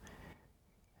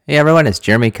Hey everyone, it's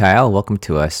Jeremy Kyle. Welcome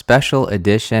to a special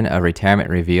edition of Retirement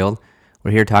Revealed.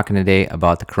 We're here talking today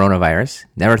about the coronavirus.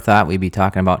 Never thought we'd be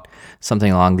talking about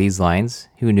something along these lines.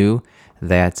 Who knew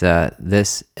that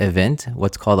this event,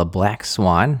 what's called a black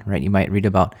swan, right? You might read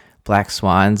about black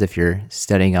swans if you're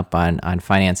studying up on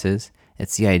finances.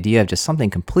 It's the idea of just something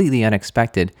completely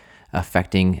unexpected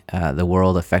affecting the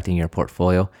world, affecting your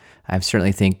portfolio. I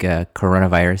certainly think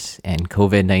coronavirus and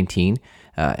COVID-19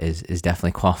 is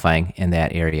definitely qualifying in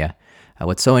that area.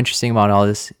 What's so interesting about all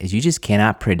this is you just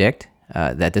cannot predict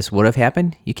that this would have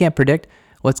happened. You can't predict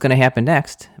what's going to happen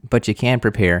next, but you can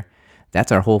prepare.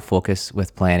 That's our whole focus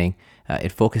with planning.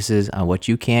 It focuses on what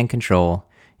you can control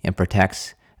and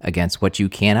protects against what you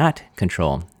cannot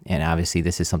control. And obviously,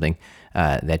 this is something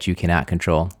that you cannot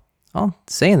control. Well,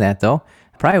 saying that though,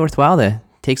 probably worthwhile to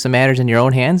take some matters in your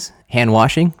own hands, hand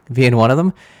washing being one of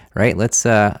them, right? Let's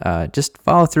just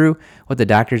follow through what the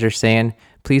doctors are saying.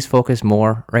 Please focus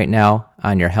more right now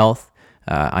on your health,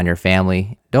 on your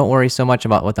family. Don't worry so much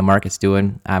about what the market's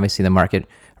doing. Obviously, the market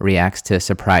reacts to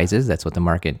surprises. That's what the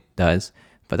market does.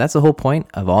 But that's the whole point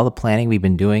of all the planning we've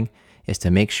been doing, is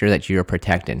to make sure that you're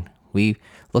protected. We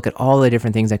look at all the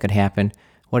different things that could happen.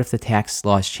 What if the tax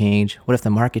laws change? What if the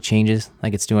market changes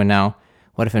like it's doing now?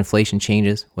 What if inflation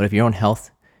changes? What if your own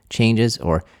health changes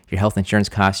or your health insurance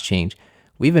costs change?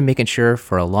 We've been making sure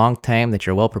for a long time that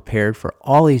you're well prepared for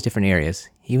all these different areas.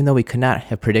 Even though we could not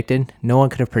have predicted, no one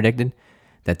could have predicted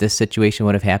that this situation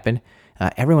would have happened.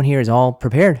 Everyone here is all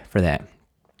prepared for that.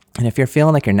 And if you're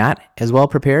feeling like you're not as well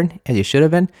prepared as you should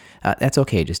have been, that's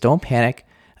okay. Just don't panic.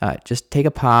 Just take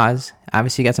a pause.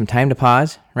 Obviously, you got some time to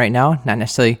pause right now, not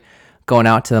necessarily going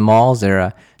out to the malls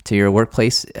or to your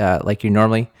workplace like you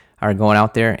normally are going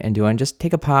out there and doing. Just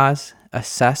take a pause,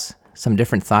 assess some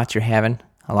different thoughts you're having.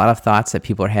 A lot of thoughts that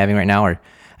people are having right now are,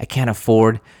 I can't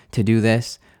afford to do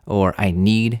this, or I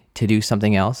need to do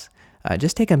something else.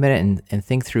 Just take a minute and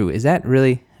think through, is that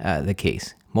really the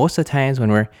case? Most of the times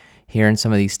when we're hearing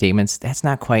some of these statements, that's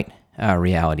not quite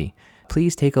reality.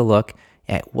 Please take a look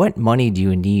at what money do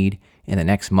you need in the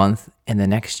next month, in the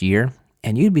next year,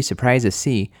 and you'd be surprised to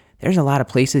see there's a lot of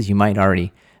places you might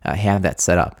already have that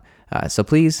set up. So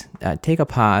please take a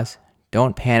pause.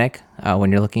 Don't panic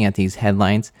when you're looking at these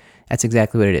headlines. That's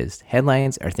exactly what it is.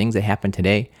 Headlines are things that happened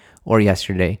today or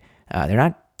yesterday. They're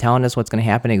not telling us what's going to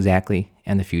happen exactly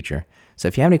in the future. So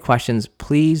if you have any questions,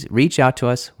 please reach out to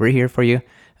us. We're here for you.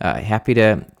 Happy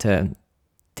to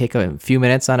take a few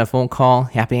minutes on a phone call.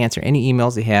 Happy to answer any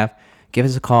emails you have. Give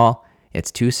us a call. It's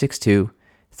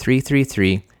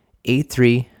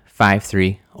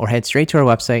 262-333-8353, or head straight to our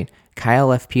website,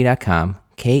 KyleFP.com,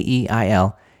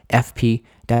 KeilFP.com.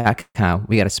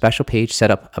 We got a special page set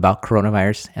up about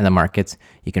coronavirus and the markets.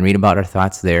 You can read about our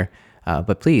thoughts there.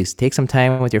 But please take some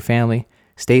time with your family.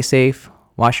 Stay safe,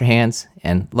 wash your hands,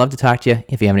 and love to talk to you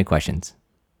if you have any questions.